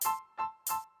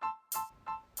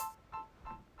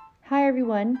Hi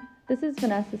everyone, this is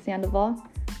Vanessa Sandoval.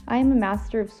 I am a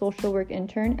Master of Social Work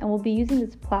intern and will be using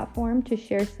this platform to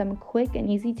share some quick and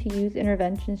easy to use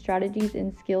intervention strategies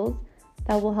and skills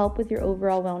that will help with your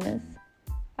overall wellness.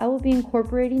 I will be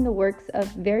incorporating the works of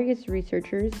various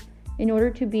researchers in order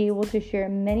to be able to share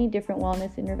many different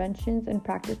wellness interventions and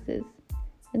practices.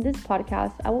 In this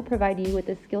podcast, I will provide you with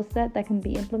a skill set that can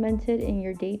be implemented in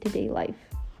your day-to-day life.